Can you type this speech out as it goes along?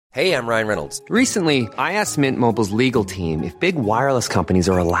Hey, I'm Ryan Reynolds. Recently, I asked Mint Mobile's legal team if big wireless companies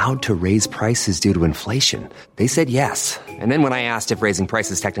are allowed to raise prices due to inflation. They said yes. And then when I asked if raising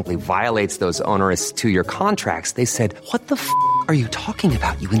prices technically violates those onerous two-year contracts, they said, "What the f*** are you talking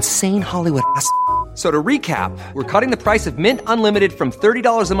about, you insane Hollywood ass?" So to recap, we're cutting the price of Mint Unlimited from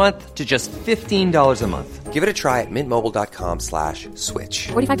 $30 a month to just $15 a month. Give it a try at mintmobile.com/switch.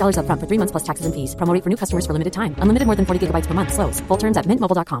 $45 up front for 3 months plus taxes and fees. Promo rate for new customers for limited time. Unlimited more than 40 gigabytes per month. Slows full terms at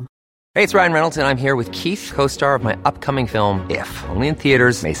mintmobile.com. Hey, it's Ryan Reynolds, and I'm here with Keith, co-star of my upcoming film, If, only in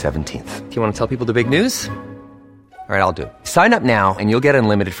theaters May 17th. Do you want to tell people the big news? All right, I'll do it. Sign up now and you'll get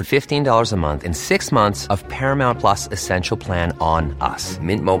unlimited for $15 a month and 6 months of Paramount Plus Essential Plan on us.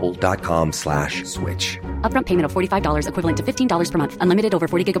 mintmobile.com/switch. Upfront payment of $45 equivalent to $15 per month. Unlimited over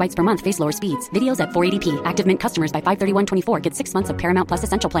 40 gigabytes per month. Face lower speeds. Videos at 480p. Active Mint customers by 531.24 get 6 months of Paramount Plus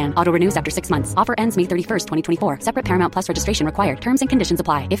Essential Plan. Auto renews after 6 months. Offer ends May 31st, 2024. Separate Paramount Plus registration required. Terms and conditions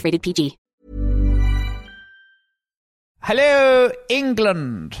apply if rated PG. Hello,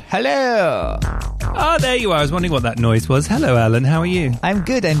 England. Hello. Oh, there you are. I was wondering what that noise was. Hello, Alan. How are you? I'm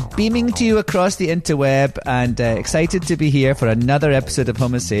good. I'm beaming to you across the interweb and excited to be here for another episode of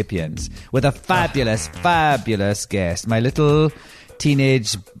Homo Sapiens with a fabulous, fabulous guest. My little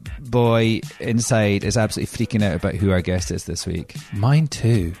teenage boy inside is absolutely freaking out about who our guest is this week. Mine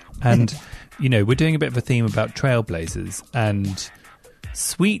too. And, you know, we're doing a bit of a theme about trailblazers, and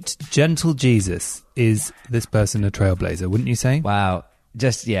sweet, gentle Jesus is this person a trailblazer, wouldn't you say? Wow.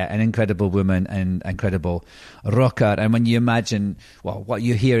 Just, yeah, an incredible woman and incredible rocker. And when you imagine, well, what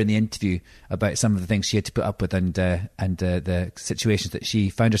you hear in the interview about some of the things she had to put up with and the situations that she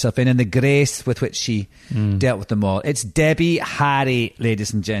found herself in and the grace with which she dealt with them all. It's Debbie Harry,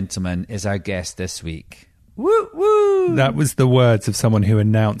 ladies and gentlemen, is our guest this week. Woo, woo. That was the words of someone who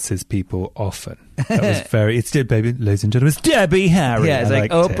announces people often. That was very, it's Debbie, ladies and gentlemen, it's Debbie Harry. Yeah, it's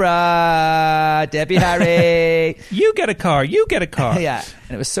like Oprah, Debbie Harry. You get a car, you get a car. Yeah,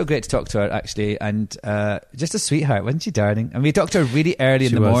 and it was so great to talk to her, actually, and just a sweetheart, wasn't she, darling? And we talked to her really early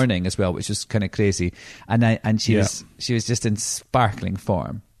in the morning as well, which was kind of crazy. And she was just in sparkling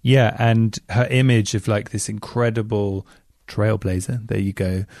form. Yeah, and her image of like this incredible trailblazer, there you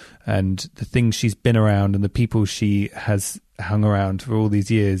go, and the things she's been around and the people she has hung around for all these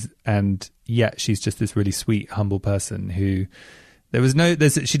years, and yet she's just this really sweet, humble person who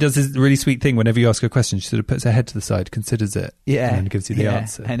she does this really sweet thing. Whenever you ask her a question, she sort of puts her head to the side, considers it, and gives you the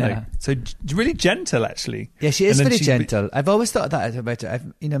answer. I know. Like, so really gentle, actually. Yeah, she is very gentle. I've always thought that about her.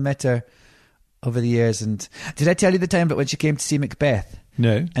 I've met her over the years. And did I tell you the time about when she came to see Macbeth?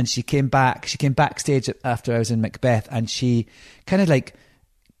 No. And she came backstage after I was in Macbeth, and she kind of like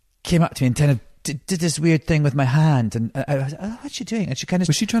came up to me and kind of did this weird thing with my hand, and I was, oh, what's she doing? And she kind of...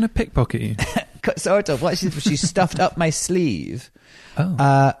 Was she trying to pickpocket you? Sort of. What she did was she stuffed up my sleeve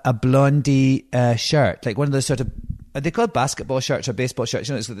a Blondie shirt, like one of those sort of... Are they called basketball shirts or baseball shirts?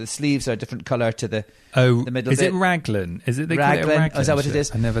 You know, so the sleeves are a different colour to the middle is bit. Is it raglan? Is it the raglan? Oh, is that what it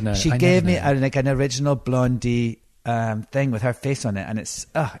is? I never know. She gave me like an original Blondie thing with her face on it, and it's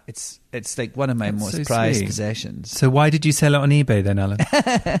like one of my most prized possessions. So why did you sell it on eBay then, Alan?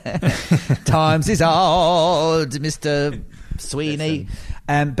 Times is old, Mr. Sweeney.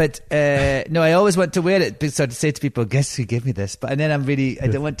 But no, I always want to wear it, so to say to people, guess who gave me this? But and then I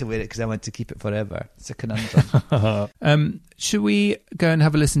don't want to wear it because I want to keep it forever. It's a conundrum. Should we go and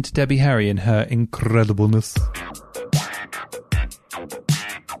have a listen to Debbie Harry and her incredibleness?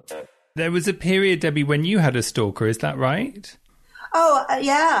 There was a period, Debbie, when you had a stalker, is that right? Oh,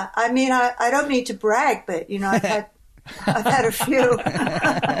 yeah. I mean, I don't need to brag, but, you know, I've had a few.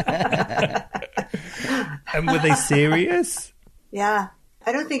 And were they serious? Yeah.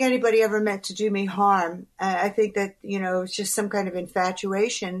 I don't think anybody ever meant to do me harm. I think that, you know, it's just some kind of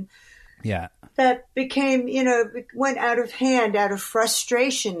infatuation. Yeah. That became, you know, went out of hand, out of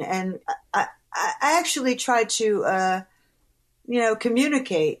frustration. And I actually tried to...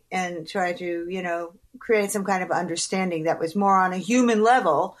 communicate and try to, create some kind of understanding that was more on a human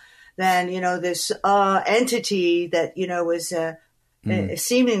level than, this entity that, was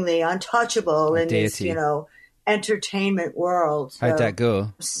seemingly untouchable in deity. this, entertainment world. So how'd that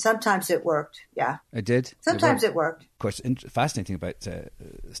go? Sometimes it worked. Yeah. It did? Sometimes it worked. Of course, fascinating about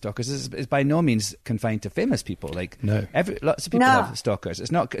stalkers is by no means confined to famous people. Like, no, lots of people have stalkers.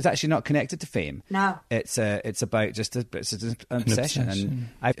 It's actually not connected to fame. No, it's about just an obsession.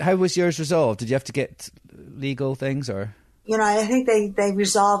 And how was yours resolved? Did you have to get legal things, or? I think they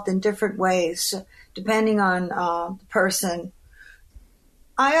resolved in different ways depending on the person.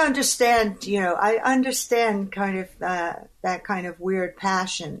 I understand kind of that kind of weird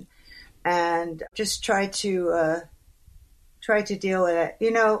passion, and just try to tried to deal with it.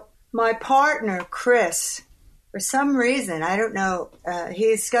 My partner, Chris, for some reason, I don't know,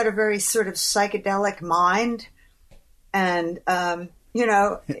 he's got a very sort of psychedelic mind. And,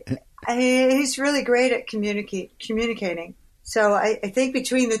 he's really great at communicating. So I think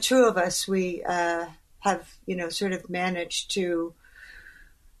between the two of us, we have, sort of managed to,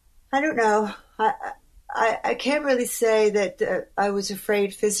 I don't know, I can't really say that I was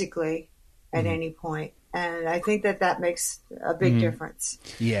afraid physically at any point. And I think that makes a big difference.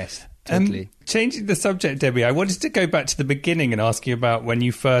 Yes, totally. Changing the subject, Debbie, I wanted to go back to the beginning and ask you about when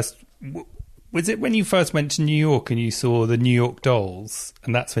you first... Was it when you first went to New York and you saw the New York Dolls,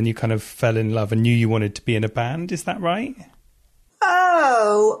 and that's when you kind of fell in love and knew you wanted to be in a band? Is that right?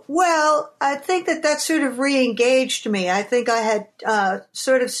 Oh, well, I think that sort of re-engaged me. I think I had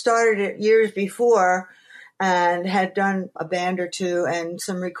sort of started it years before and had done a band or two and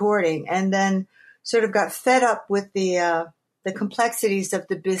some recording, and then sort of got fed up with the complexities of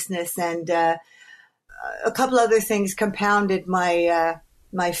the business, and a couple other things compounded my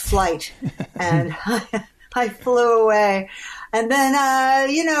flight, and I flew away. And then,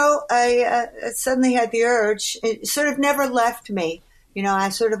 I suddenly had the urge. It sort of never left me. I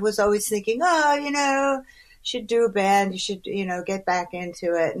sort of was always thinking, should do a band. You should, get back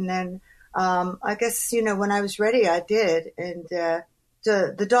into it. And then, I guess, when I was ready, I did. And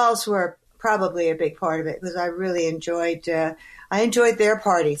the Dolls were probably a big part of it because I really enjoyed their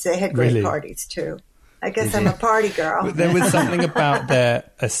parties. They had great parties too. I guess I'm a party girl. But there was something about their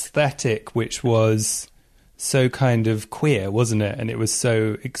aesthetic which was so kind of queer, wasn't it? And it was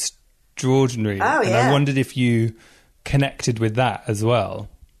so extraordinary. Oh, yeah. And I wondered if you connected with that as well.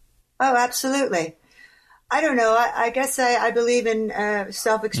 Oh, absolutely. I don't know. I guess I believe in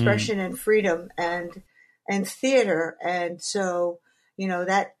self-expression and freedom and theater. And so,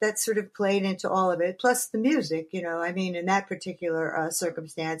 that sort of played into all of it. Plus the music, in that particular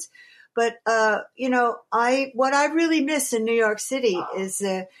circumstance. But, what I really miss in New York City is,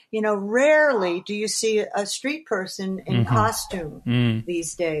 rarely do you see a street person in costume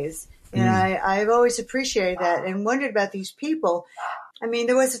these days. And I've always appreciated that and wondered about these people. I mean,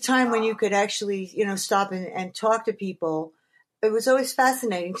 there was a time when you could actually, stop and talk to people. It was always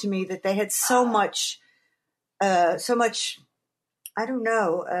fascinating to me that they had so much, I don't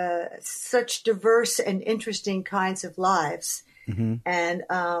know, such diverse and interesting kinds of lives. And,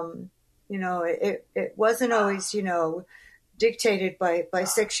 it wasn't always, dictated by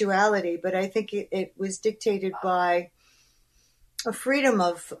sexuality, but I think it was dictated by a freedom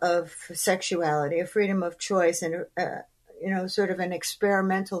of sexuality, a freedom of choice, and, sort of an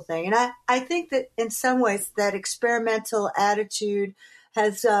experimental thing. And I think that in some ways that experimental attitude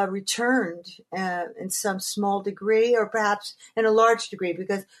has returned in some small degree, or perhaps in a large degree,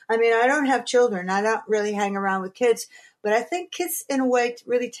 because, I don't have children. I don't really hang around with kids. But I think kids, in a way,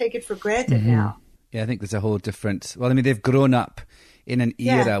 really take it for granted now. Yeah, I think there's a whole different... Well, they've grown up in an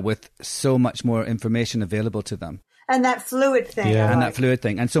era with so much more information available to them. And that fluid thing. Yeah. And that fluid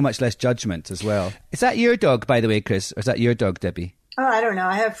thing. And so much less judgment as well. Is that your dog, by the way, Chris? Or is that your dog, Debbie? Oh, I don't know.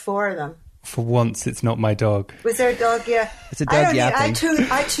 I have 4 of them. For once, it's not my dog. Was there a dog? Yeah. It's a dog yapping.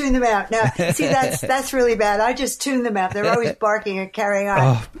 I tune them out. Now, see, that's really bad. I just tune them out. They're always barking and carrying on.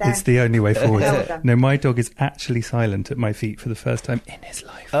 Oh, it's the only way forward. No, my dog is actually silent at my feet for the first time in his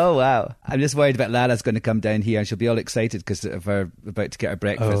life. Oh, wow. I'm just worried about Lala's going to come down here and she'll be all excited because of her about to get her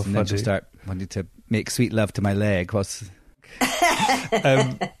breakfast, and then she'll start wanting to make sweet love to my leg. One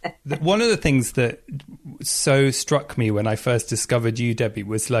of the things that so struck me when I first discovered you, Debbie,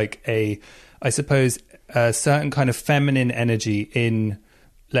 was like a certain kind of feminine energy in,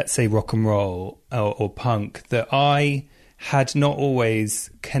 let's say, rock and roll or punk that I had not always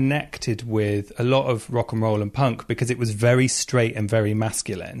connected with a lot of rock and roll and punk because it was very straight and very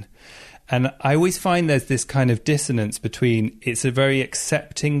masculine. And I always find there's this kind of dissonance between it's a very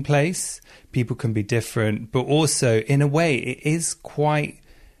accepting place, people can be different, but also in a way it is quite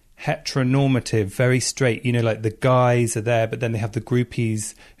heteronormative, very straight. Like the guys are there, but then they have the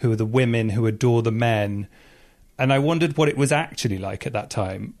groupies who are the women who adore the men. And I wondered what it was actually like at that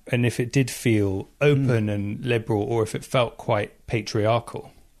time, and if it did feel open and liberal, or if it felt quite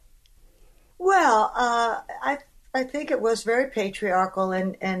patriarchal. Well, I think it was very patriarchal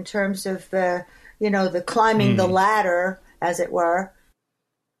in terms of the climbing the ladder, as it were.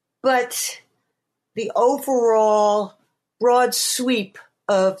 But the overall broad sweep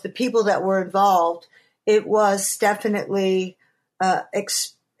of the people that were involved, it was definitely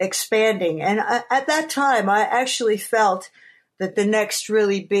expanding. And at that time, I actually felt that the next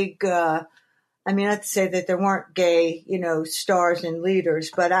really big, not to say that there weren't gay, stars and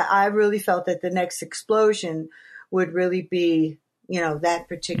leaders, but I really felt that the next explosion would really be, that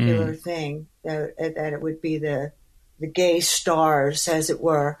particular thing, that it would be the gay stars, as it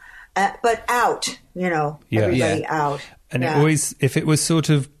were, but out, everybody out. And it always, if it was sort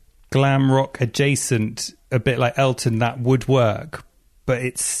of glam rock adjacent, a bit like Elton, that would work. But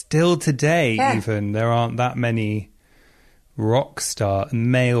it's still today, even, there aren't that many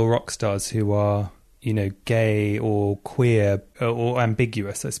male rock stars who are, gay or queer or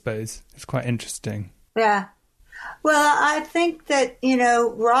ambiguous, I suppose. It's quite interesting. Yeah. Well, I think that,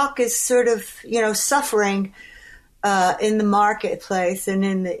 rock is sort of, suffering in the marketplace and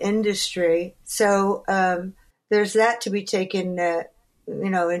in the industry. So there's that to be taken,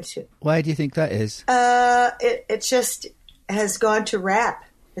 into. Why do you think that is? It just has gone to rap.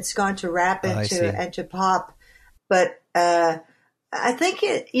 It's gone to rap and to pop. But I think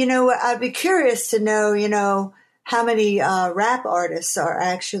I'd be curious to know, how many rap artists are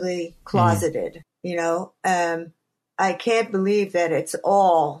actually closeted. I can't believe that it's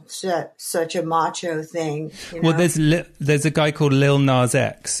all such a macho thing. Well, there's a guy called Lil Nas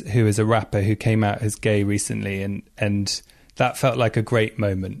X who is a rapper who came out as gay recently, and that felt like a great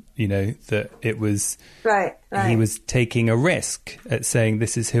moment. That it was right. He was taking a risk at saying,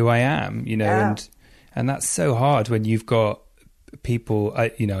 "This is who I am," and that's so hard when you've got people. I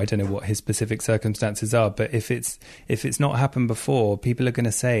don't know what his specific circumstances are, but if it's not happened before, people are going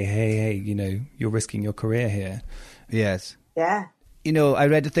to say, "Hey, you're risking your career here." Yes. Yeah. I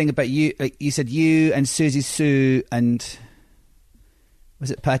read a thing about you. Like you said, you and Susie Sue and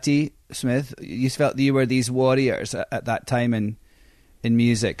was it Patti Smith? You felt that you were these warriors at that time in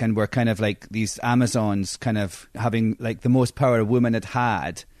music, and were kind of like these Amazons, kind of having like the most power a woman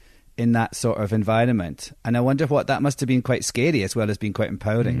had in that sort of environment. And I wonder what that must have been quite scary as well as being quite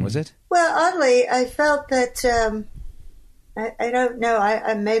empowering, was it? Well, oddly, I felt that, I don't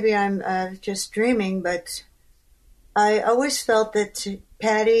know, maybe I'm just dreaming, but I always felt that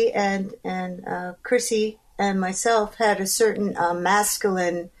Patti and Chrissy and myself had a certain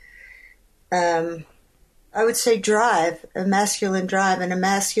masculine, I would say a masculine drive and a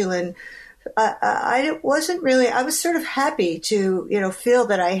masculine. I was sort of happy to, feel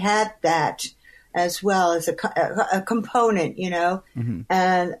that I had that as well as a component,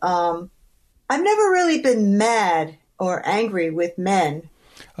 and I've never really been mad or angry with men.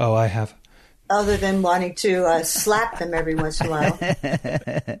 Oh, I have. Other than wanting to slap them every once in a while.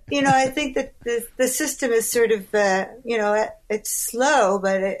 I think that the system is sort of, it's slow,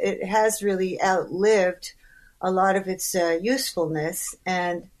 but it has really outlived a lot of its usefulness.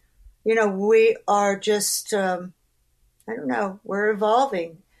 And, we are just, I don't know, we're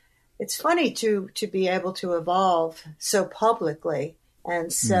evolving. It's funny to be able to evolve so publicly.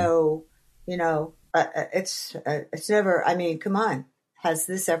 And so, it's never, come on. Has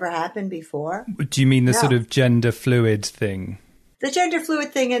this ever happened before? Do you mean the sort of gender fluid thing? The gender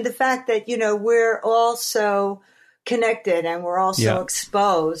fluid thing, and the fact that, we're all so connected and we're all so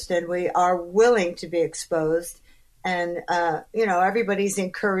exposed, and we are willing to be exposed. And, everybody's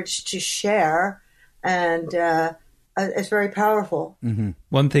encouraged to share, and it's very powerful. Mm-hmm.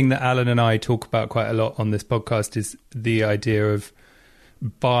 One thing that Alan and I talk about quite a lot on this podcast is the idea of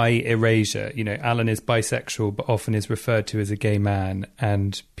bi erasure. Alan is bisexual, but often is referred to as a gay man,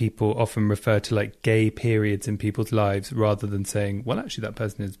 and people often refer to like gay periods in people's lives rather than saying, well, actually that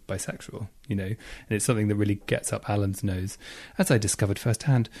person is bisexual, and it's something that really gets up Alan's nose, as I discovered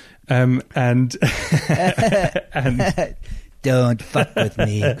firsthand. And don't fuck with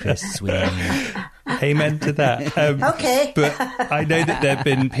me, Chris Sweeney. Amen to that. Okay. But I know that there have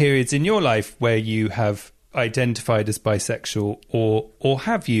been periods in your life where you have identified as bisexual, or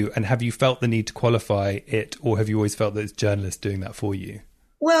have you, and have you felt the need to qualify it, or have you always felt that it's journalists doing that for you?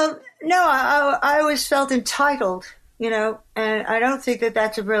 Well, no, I always felt entitled, and I don't think that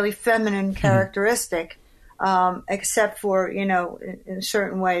that's a really feminine characteristic, except for, in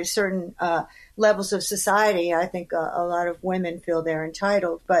certain ways, certain levels of society. I think a lot of women feel they're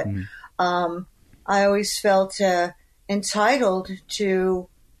entitled, but I always felt entitled to,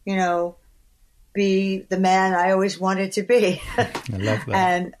 be the man I always wanted to be. I love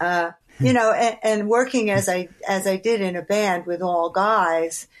that. And, and working as I did in a band with all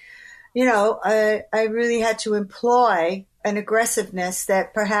guys, I really had to employ an aggressiveness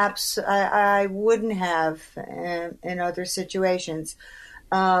that perhaps I wouldn't have in other situations.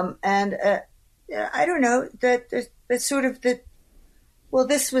 I don't know, that sort of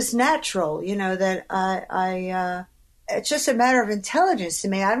this was natural, that I it's just a matter of intelligence to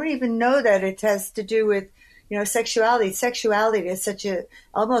me. I don't even know that it has to do with, sexuality. Sexuality is such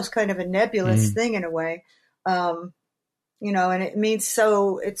almost kind of a nebulous thing in a way. And it means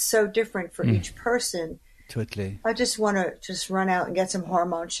it's so different for each person. Totally. I just want to just run out and get some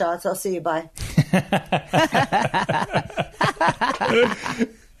hormone shots. I'll see you. Bye.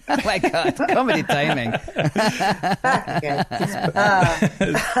 Oh my God, comedy timing. Okay.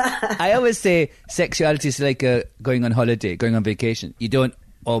 I always say sexuality is like going on holiday, going on vacation. You don't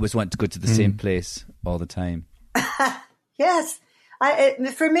always want to go to the same place all the time. Yes.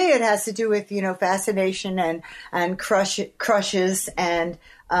 For me, it has to do with, fascination and crushes and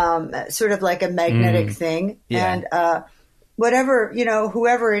sort of like a magnetic thing. Yeah. And whatever,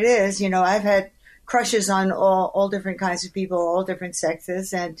 whoever it is, I've had crushes on all different kinds of people, all different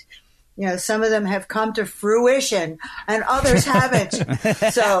sexes. And, some of them have come to fruition and others haven't.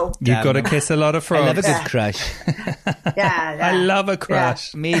 So you've got to kiss a lot of frogs. I love a good crush. yeah. I love a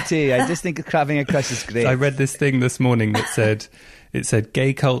crush. Yeah. Me too. I just think having a crush is great. I read this thing this morning that said,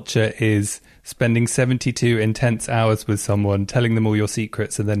 gay culture is spending 72 intense hours with someone, telling them all your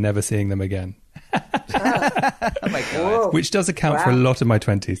secrets and then never seeing them again. Oh my God. Whoa. Which does account for a lot of my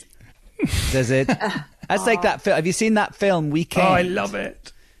 20s. Does it? That's like that film. Have you seen that film, Weekend? Oh, I love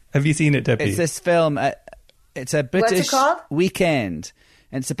it. Have you seen it, Debbie? It's this film. It's a British What's it called? Weekend.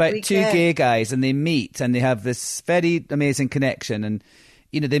 And it's about two gay guys and they meet and they have this very amazing connection and,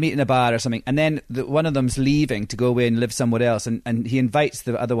 they meet in a bar or something. And then one of them's leaving to go away and live somewhere else. And he invites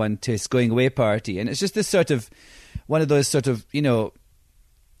the other one to his going away party. And it's just this sort of, one of those sort of,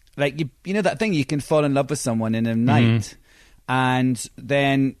 like, that thing you can fall in love with someone in a night. And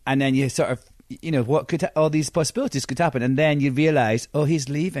then you sort of, what could all these possibilities could happen, and then you realise, he's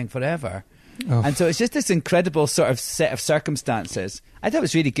leaving forever, and so it's just this incredible sort of set of circumstances. I thought it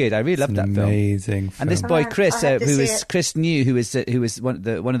was really good. I really loved that film. Amazing film. And this boy Chris, who was it. Chris New, who was one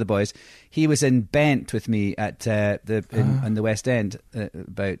of the boys, he was in Bent with me at in the West End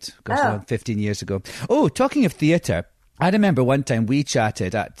about 15 years ago. Oh, talking of theatre, I remember one time we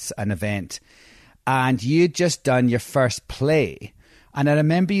chatted at an event, and you'd just done your first play, and I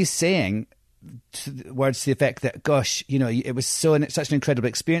remember you saying words to the effect that, gosh, it was such an incredible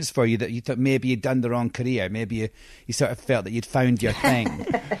experience for you that you thought maybe you'd done the wrong career. Maybe you sort of felt that you'd found your thing.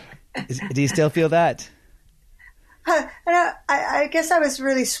 Do you still feel that? I guess I was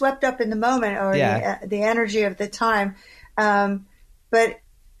really swept up in the moment or the energy of the time. But I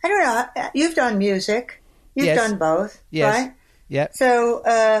don't know. You've done music. You've done both, right? Yeah. So,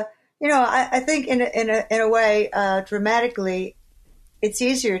 I think in a way, dramatically, it's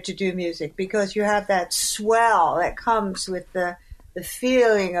easier to do music because you have that swell that comes with the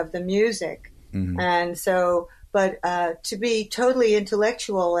feeling of the music. Mm-hmm. And so, but to be totally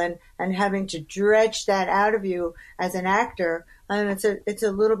intellectual and having to dredge that out of you as an actor, it's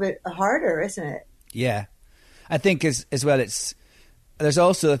a little bit harder, isn't it? Yeah. I think as well, there's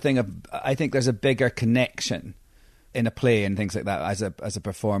also the thing of, I think there's a bigger connection in a play and things like that as a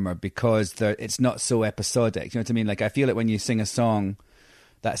performer because it's not so episodic. You know what I mean? Like I feel it when you sing a song,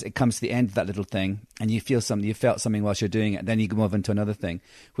 it comes to the end of that little thing and you felt something whilst you're doing it, then you move into another thing.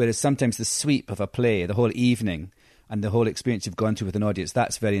 Whereas sometimes the sweep of a play, the whole evening and the whole experience you've gone through with an audience,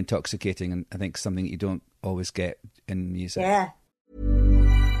 that's very intoxicating and I think something that you don't always get in music. Yeah.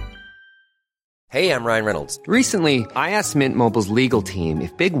 Hey, I'm Ryan Reynolds. Recently, I asked Mint Mobile's legal team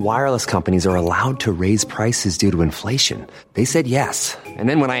if big wireless companies are allowed to raise prices due to inflation. They said yes. And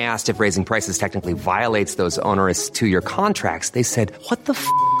then when I asked if raising prices technically violates those onerous 2-year contracts, they said, "What the f***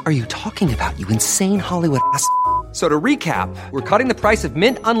 are you talking about, you insane Hollywood ass?" So to recap, we're cutting the price of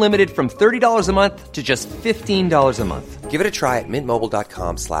Mint Unlimited from $30 a month to just $15 a month. Give it a try at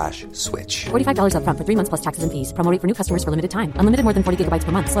mintmobile.com/switch. $45 up front for 3 months plus taxes and fees. Promo rate for new customers for limited time. Unlimited more than 40 gigabytes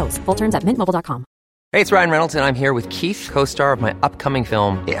per month. Slows full terms at mintmobile.com. Hey, it's Ryan Reynolds, and I'm here with Keith, co-star of my upcoming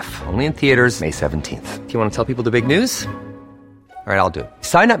film, If, only in theaters May 17th. Do you want to tell people the big news? All right, I'll do it.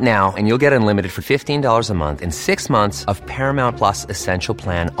 Sign up now and you'll get unlimited for $15 a month and 6 months of Paramount Plus Essential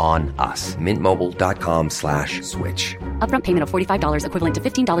Plan on us. mintmobile.com/switch. Upfront payment of $45 equivalent to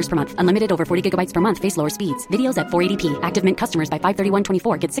 $15 per month. Unlimited over 40 gigabytes per month. Face lower speeds. Videos at 480p. Active Mint customers by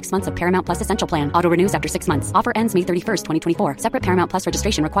 531.24 get 6 months of Paramount Plus Essential Plan. Auto renews after 6 months. Offer ends May 31st, 2024. Separate Paramount Plus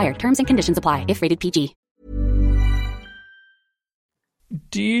registration required. Terms and conditions apply if rated PG.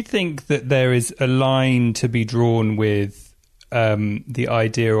 Do you think that there is a line to be drawn with the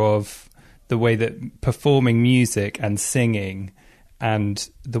idea of the way that performing music and singing and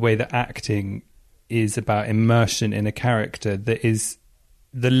the way that acting is about immersion in a character, that is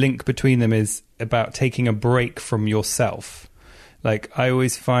the link between them is about taking a break from yourself? Like I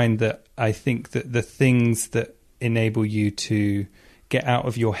always find that I think that the things that enable you to get out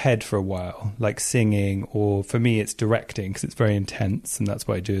of your head for a while, like singing, or for me it's directing because it's very intense and that's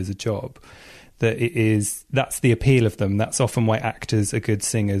what I do as a job, that's the appeal of them. That's often why actors are good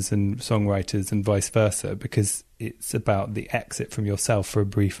singers and songwriters and vice versa, because it's about the exit from yourself for a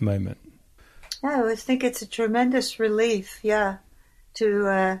brief moment. Yeah, I think it's a tremendous relief,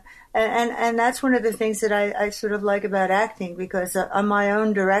 to and that's one of the things that I sort of like about acting, because I'm my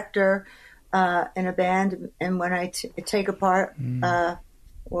own director in a band, and when I take a part,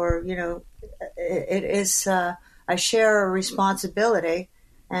 or it is I share a responsibility,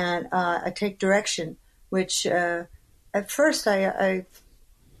 and I take direction, which at first I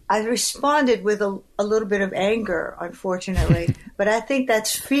responded with a little bit of anger, unfortunately, but I think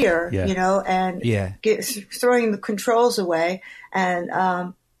that's fear, and throwing the controls away.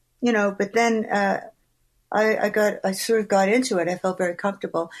 And, but then I sort of got into it. I felt very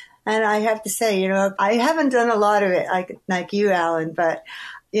comfortable. And I have to say, I haven't done a lot of it like you, Alan, but,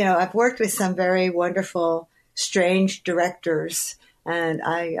 I've worked with some very wonderful, strange directors, and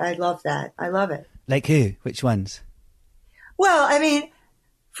I love that. I love it. Like who? Which ones? Well, I mean,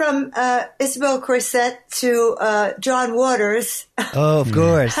 from Isabelle Courcette to John Waters. Oh, of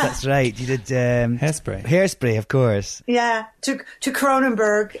course, that's right. You did Hairspray. Hairspray, of course. Yeah, to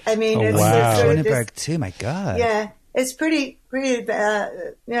Cronenberg. I mean, wow. Cronenberg too. My God. Yeah, it's pretty. I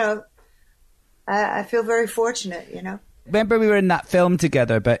feel very fortunate. Remember, we were in that film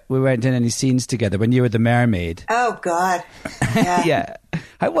together, but we weren't in any scenes together when you were the mermaid. Oh God. Yeah. Yeah.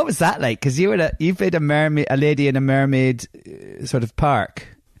 What was that like? Because you played a lady in a mermaid sort of park.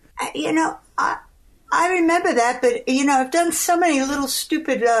 I remember that, but I've done so many little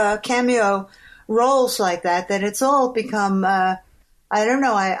stupid cameo roles like that it's all become I don't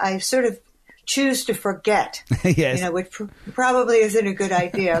know. I sort of choose to forget. Yes. Which probably isn't a good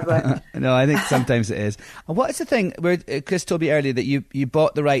idea, but no, I think sometimes it is. And what is the thing where Chris told me earlier that you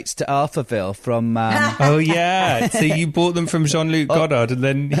bought the rights to Alphaville from? Oh yeah, so you bought them from Jean-Luc Godard, and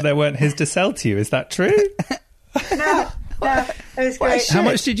then they weren't his to sell to you. Is that true? No, it was great. How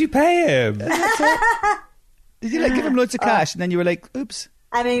much did you pay him? Did you give him loads of cash, and then you were like, "Oops"?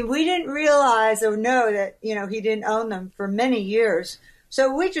 I mean, we didn't realize or know that he didn't own them for many years.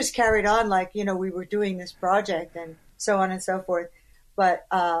 So we just carried on like, we were doing this project and so on and so forth. But,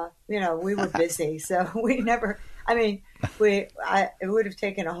 we were busy. So we never, it would have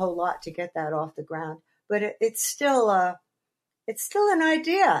taken a whole lot to get that off the ground. But it's still an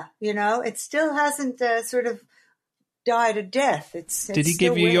idea, It still hasn't sort of died a death. Did he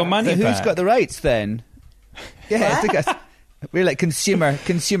give you your money back? Who's got the rights then? Yeah, I think we're like consumer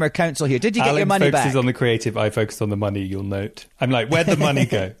counsel here. Did you get your money back? Alan focuses on the creative, I focus on the money, you'll note. I'm like, where'd the money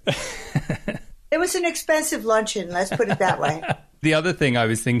go? It was an expensive luncheon, let's put it that way. The other thing I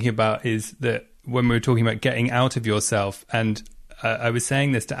was thinking about is that when we were talking about getting out of yourself, and I was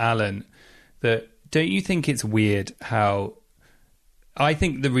saying this to Alan, that don't you think it's weird how... I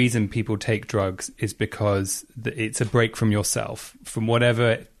think the reason people take drugs is because it's a break from yourself, from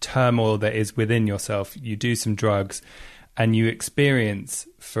whatever turmoil there is within yourself. You do some drugs and you experience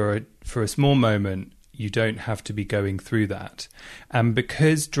for a small moment, you don't have to be going through that. And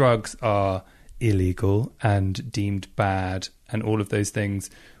because drugs are illegal and deemed bad and all of those things,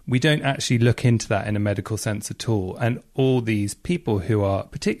 we don't actually look into that in a medical sense at all. And all these people who are,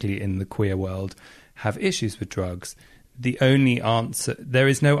 particularly in the queer world, have issues with drugs. The only answer, there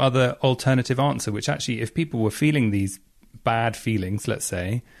is no other alternative answer, which actually, if people were feeling these bad feelings, let's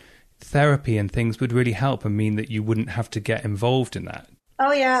say, therapy and things would really help and mean that you wouldn't have to get involved in that.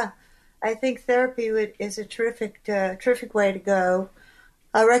 Oh, yeah. I think therapy is a terrific way to go.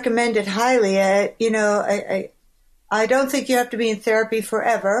 I recommend it highly. I don't think you have to be in therapy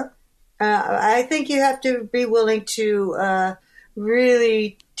forever. I think you have to be willing to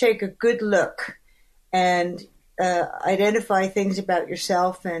really take a good look and identify things about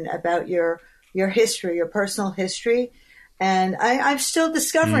yourself and about your history, your personal history. And I'm still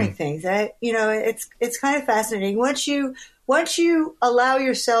discovering things. It's kind of fascinating. Once you allow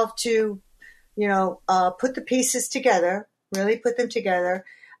yourself to, put the pieces together, really put them together,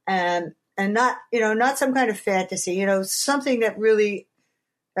 and not some kind of fantasy, something that really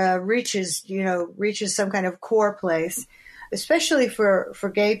reaches some kind of core place, especially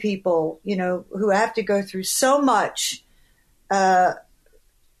for gay people, who have to go through so much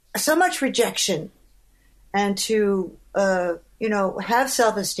rejection, and to have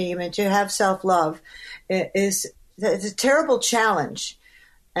self-esteem and to have self-love it's a terrible challenge.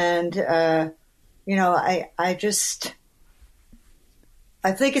 And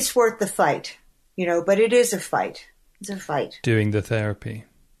I think it's worth the fight, but it is a fight. It's a fight. Doing the therapy.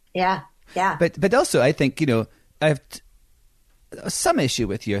 Yeah. But also, I think, I have some issue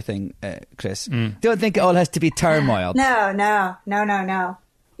with your thing, Chris. Don't think it all has to be turmoil. No.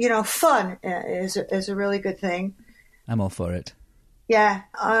 fun is a really good thing. I'm all for it. Yeah.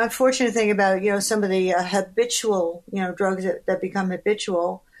 Unfortunate thing about, some of the habitual, drugs that become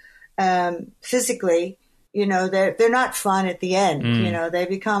habitual physically, they're not fun at the end. They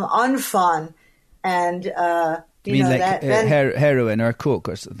become unfun. And, you mean like heroin or coke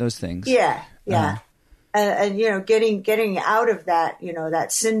or those things? Yeah. Yeah. And getting out of that,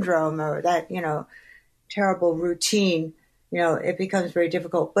 that syndrome or that, terrible routine, it becomes very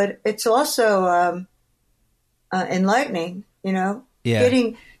difficult. But it's also enlightening,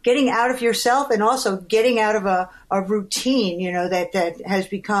 getting out of yourself and also getting out of a routine, that has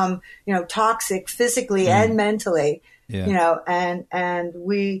become, toxic physically and mentally, and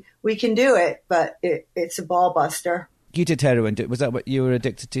we can do it, but it's a ball buster. You did heroin. Was that what you were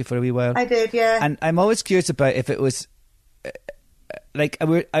addicted to for a wee while? I did, yeah. And I'm always curious about if it was like I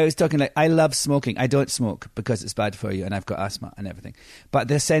was talking like I love smoking. I don't smoke because it's bad for you, and I've got asthma and everything. But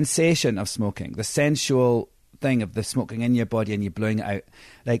the sensation of smoking, the sensual thing of the smoking in your body and you blowing it out,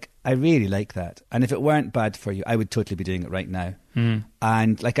 like I really like that. And if it weren't bad for you, I would totally be doing it right now.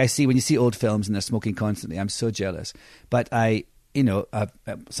 And like I see when you see old films and they're smoking constantly, I'm so jealous. But I've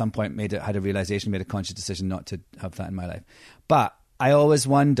at some point had a realization, made a conscious decision not to have that in my life. But I always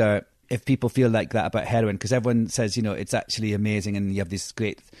wonder if people feel like that about heroin, because everyone says, it's actually amazing and you have these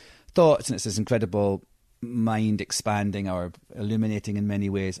great thoughts and it's this incredible mind expanding or illuminating in many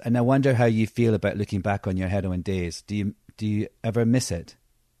ways. And I wonder how you feel about looking back on your heroin days. Do you ever miss it?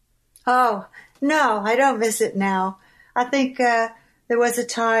 Oh, no, I don't miss it now. I think there was a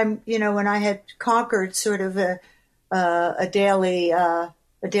time, when I had conquered sort of a daily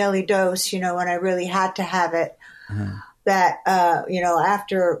dose, when I really had to have it, that,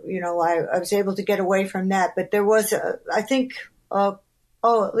 after, I was able to get away from that. But there was, I think,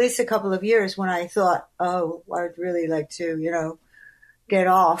 at least a couple of years when I thought, I'd really like to, get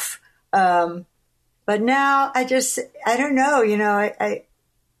off. But now I don't know,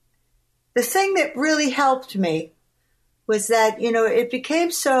 the thing that really helped me was that, it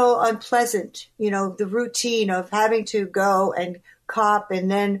became so unpleasant, the routine of having to go and cop and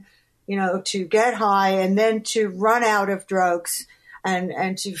then, to get high and then to run out of drugs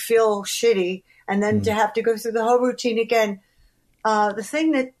and to feel shitty and then to have to go through the whole routine again. The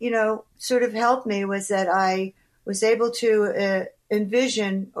thing that, sort of helped me was that I was able to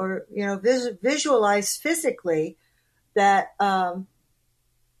envision or, visualize physically that,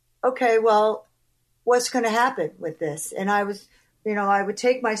 okay, well, what's going to happen with this? And I was, I would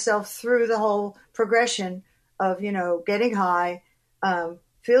take myself through the whole progression of, getting high,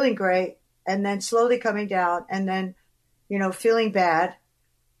 feeling great, and then slowly coming down and then, feeling bad.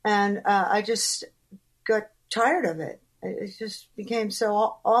 And I just got tired of it. It just became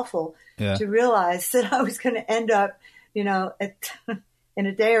so awful to realize that I was going to end up, in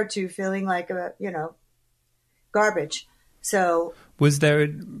a day or two feeling like garbage. So was there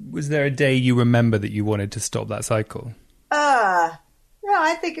a day you remember that you wanted to stop that cycle? No,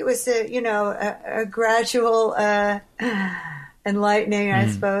 I think it was a gradual enlightening, I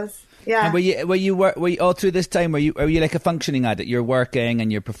suppose. Yeah. And were you all through this time? Were you like a functioning addict? You're working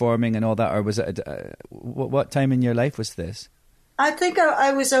and you're performing and all that, or was it? What time in your life was this? I think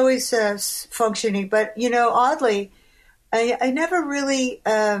I was always functioning, but oddly, I never really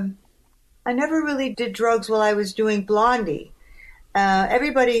did drugs while I was doing Blondie.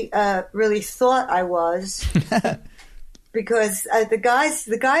 Everybody really thought I was because the guys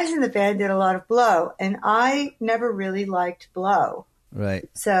in the band did a lot of blow, and I never really liked blow. Right.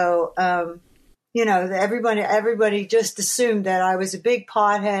 So, everybody just assumed that I was a big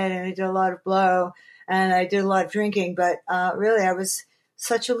pothead and I did a lot of blow and I did a lot of drinking, but really I was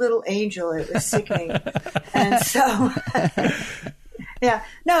such a little angel. It was sickening. And so, yeah,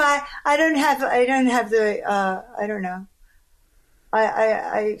 no, I don't have the, I don't know.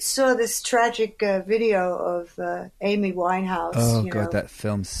 I saw this tragic video of Amy Winehouse. Oh God, that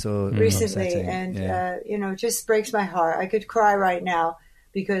film's so recently, upsetting. And it just breaks my heart. I could cry right now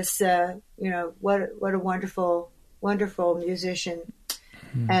because what a wonderful, wonderful musician,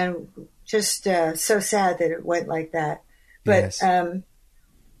 and just so sad that it went like that. But yes.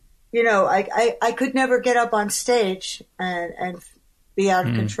 I could never get up on stage and be out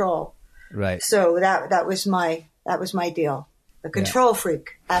of control. Right. So that was my deal. A control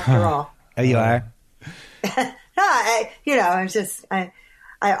freak, after all. Oh, you are? I'm just,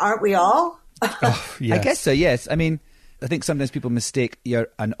 aren't we all? Oh, yes. I guess so, yes. I mean, I think sometimes people mistake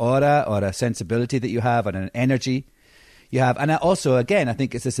an aura or a sensibility that you have and an energy you have. And also, again, I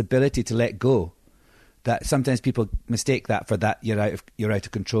think it's this ability to let go. That sometimes people mistake that for that you're out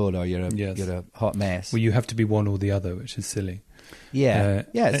of control or you're a hot mess. Well, you have to be one or the other, which is silly. Yeah.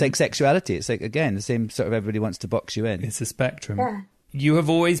 It's like sexuality. It's like, again, the same sort of everybody wants to box you in. It's a spectrum. Yeah. You have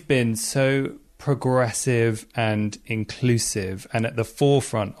always been so progressive and inclusive and at the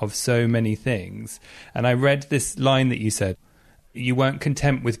forefront of so many things. And I read this line that you said, you weren't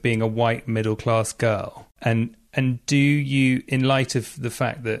content with being a white middle-class girl. And do you, in light of the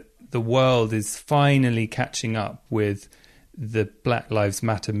fact that the world is finally catching up with the Black Lives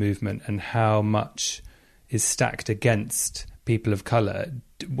Matter movement and how much is stacked against people of colour,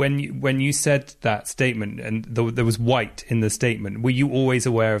 when you said that statement and there was white in the statement, were you always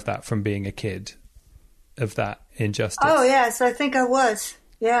aware of that from being a kid, of that injustice? Oh, yes, I think I was.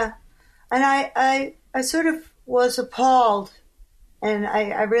 Yeah. And I sort of was appalled, and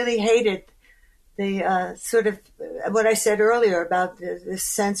I really hated the sort of what I said earlier about this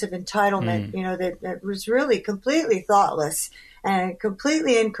sense of entitlement, you know, that was really completely thoughtless and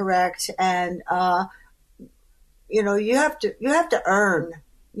completely incorrect. And, you know, you have to earn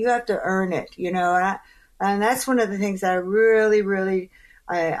it, you know, and that's one of the things I really, really,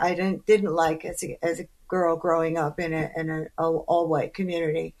 I didn't like as a girl growing up in an all white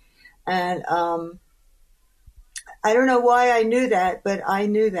community. And, I don't know why I knew that, but I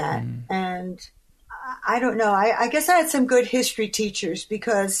knew that. And I don't know. I guess I had some good history teachers,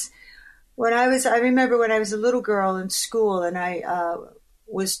 because I remember when I was a little girl in school and I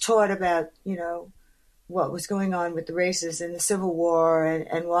was taught about, you know, what was going on with the races in the Civil War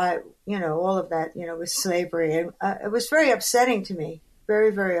and why, you know, all of that, you know, with slavery. And it was very upsetting to me,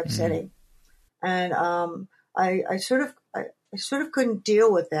 very, very upsetting. And I sort of couldn't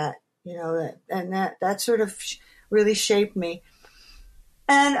deal with that, you know, and that sort of really shaped me.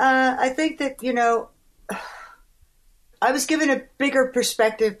 And I think that, you know, I was given a bigger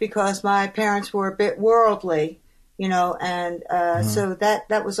perspective because my parents were a bit worldly, you know, and so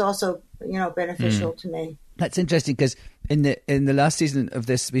that was also, you know, beneficial to me. That's interesting, because in the last season of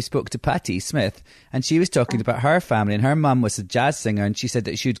this, we spoke to Patti Smith, and she was talking about her family, and her mum was a jazz singer, and she said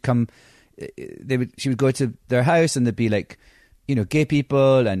that she would go to their house, and there'd be like, you know, gay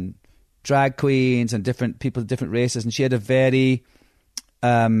people and drag queens and different people, different races, and she had a very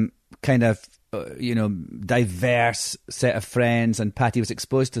kind of you know, diverse set of friends, and Patti was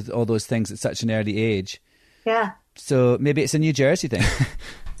exposed to all those things at such an early age. Yeah. So maybe it's a New Jersey thing.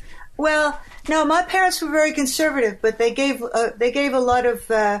 Well, no, my parents were very conservative, but they gave a lot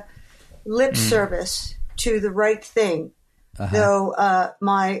of lip service to the right thing. Though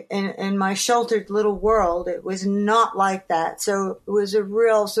in my sheltered little world, it was not like that. So it was a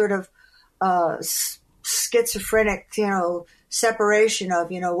real sort of schizophrenic, you know, separation of,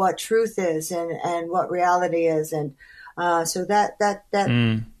 you know, what truth is and what reality is, and so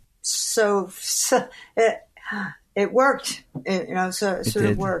it worked, you know, so it sort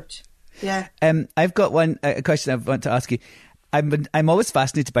of worked. Yeah. I've got a question I want to ask you. I'm always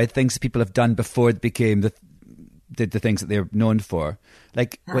fascinated by things that people have done before they became the things that they're known for.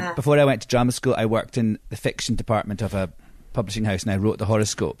 Like before I went to drama school, I worked in the fiction department of a publishing house, and I wrote the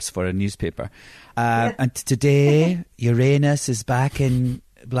horoscopes for a newspaper. And today Uranus is back in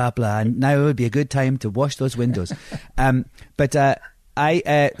blah blah, and now would be a good time to wash those windows. But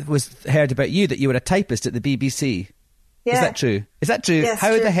I was heard about you that you were a typist at the BBC. Yeah. Is that true? Yes,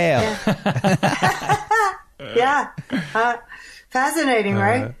 How true. the hell? Yeah. Fascinating,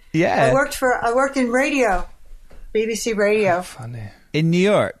 right? Yeah. I worked in radio, BBC Radio. Oh, funny. In New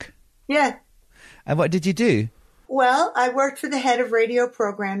York. Yeah. And what did you do? Well, I worked for the head of radio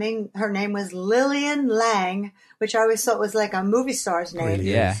programming. Her name was Lillian Lang, which I always thought was like a movie star's name.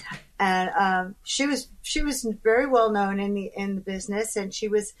 Really? Yeah. And she was very well known in the business, and she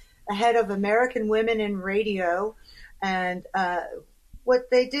was the head of American Women in Radio. And what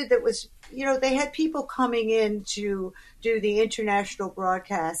they did, that was, you know, they had people coming in to do the international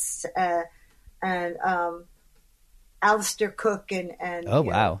broadcasts, and Alistair Cook and Oh,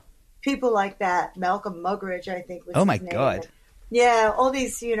 wow. people like that. Malcolm Muggeridge, I think, was Oh, his my name. God. Yeah, all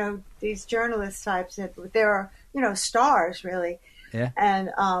these, you know, these journalist types, there are, you know, stars, really. Yeah. And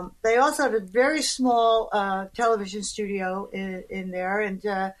they also had a very small television studio in there. And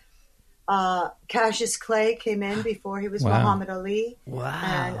Cassius Clay came in before he was Muhammad Ali. Wow.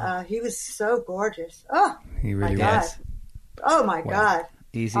 And he was so gorgeous. Oh, He really my God. was. Oh, my God.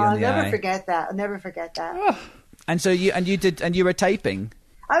 Easy on I'll the never eye. forget that. I'll never forget that. And so you were typing.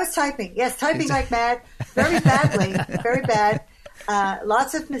 I was typing. Yes, typing like mad. Very badly. Very bad.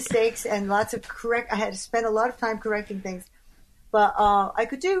 Lots of mistakes and lots of I had to spend a lot of time correcting things. But I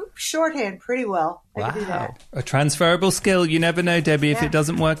could do shorthand pretty well. I could do that. A transferable skill. You never know, Debbie, if Yeah. it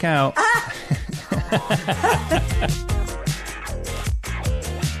doesn't work out.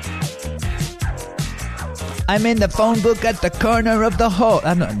 I'm in the phone book at the corner of the hall.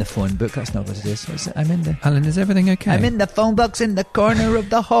 I'm not in the phone book. That's not what it is. What's it? I'm in the... Alan, is everything okay? I'm in the phone box in the corner of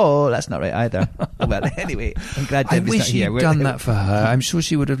the hall. That's not right either. Well, anyway, I'm glad I Debbie's wish not here. you'd done that for her. I'm sure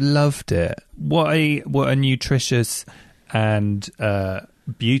she would have loved it. What a nutritious and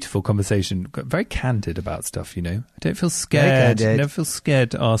beautiful conversation. Very candid about stuff, you know. I don't feel scared. I never feel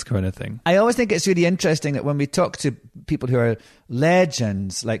scared to ask her anything. I always think it's really interesting that when we talk to people who are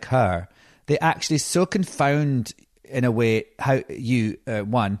legends like her, they actually so confound, in a way, how you,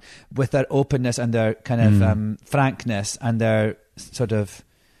 one, with their openness and their kind of frankness and their sort of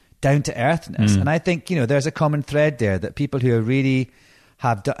down-to-earthness. And I think, you know, there's a common thread there, that people who are really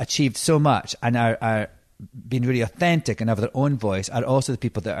have achieved so much and are being really authentic and have their own voice are also the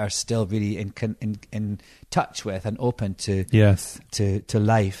people that are still really in touch with and open to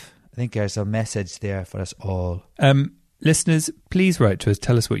life. I think there's a message there for us all. Listeners, please write to us.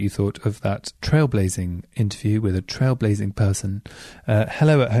 Tell us what you thought of that trailblazing interview with a trailblazing person.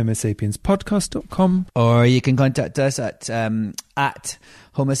 hello@homosapienspodcast.com. Or you can contact us at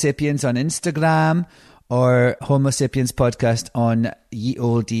Homo Sapiens on Instagram, or Homo Sapiens Podcast on ye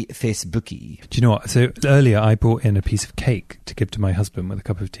olde Facebooky. Do you know what? So earlier I brought in a piece of cake to give to my husband with a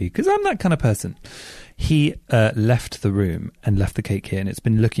cup of tea, because I'm that kind of person. He left the room and left the cake here, and it's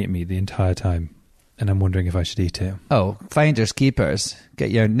been looking at me the entire time. And I'm wondering if I should eat it. Oh, finders keepers.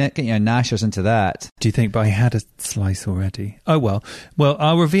 Get your gnashers into that. Do you think? But I had a slice already. Oh, well. Well,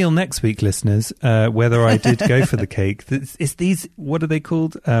 I'll reveal next week, listeners, whether I did go for the cake. It's these, what are they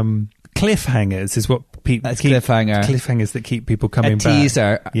called? Cliffhangers is what people... That's cliffhanger. Cliffhangers that keep people coming back. A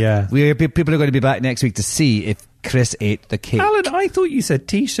teaser. Yeah. People are going to be back next week to see if Chris ate the cake. Alan, I thought you said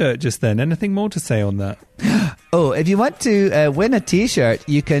T-shirt just then. Anything more to say on that? Oh, if you want to win a T-shirt,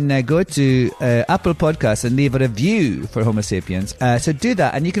 you can go to Apple Podcasts and leave a review for Homo Sapiens. So do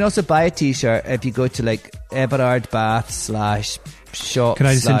that. And you can also buy a T-shirt if you go to like Everard Bath /shop. Can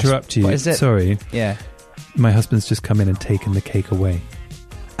I just interrupt you? What is it? Sorry. Yeah. My husband's just come in and taken the cake away.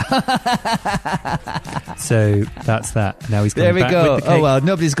 So that's that. Now he's coming back. There we go. With the cake. Oh well,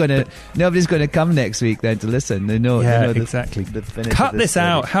 nobody's going to come next week then to listen. They know. Yeah, they know exactly. The finish Cut of this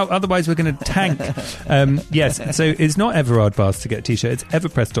out. How? Otherwise, we're going to tank. Yes. So it's not Everard Bath to get a T-shirt. It's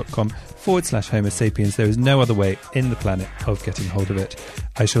everpress.com/Homo Sapiens. There is no other way in the planet of getting hold of it.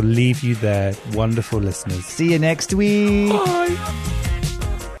 I shall leave you there, wonderful listeners. See you next week. Bye.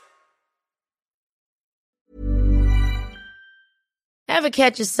 Ever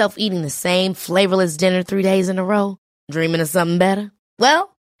catch yourself eating the same flavorless dinner 3 days in a row? Dreaming of something better?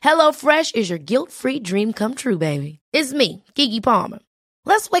 Well, HelloFresh is your guilt-free dream come true, baby. It's me, Keke Palmer.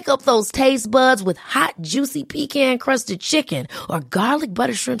 Let's wake up those taste buds with hot, juicy pecan-crusted chicken or garlic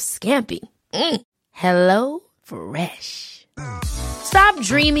butter shrimp scampi. Hello Fresh. Stop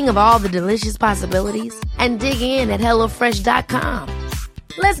dreaming of all the delicious possibilities and dig in at HelloFresh.com.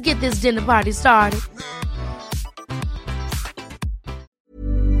 Let's get this dinner party started.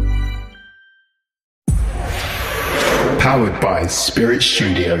 Powered by Spirit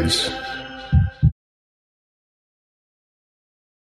Studios.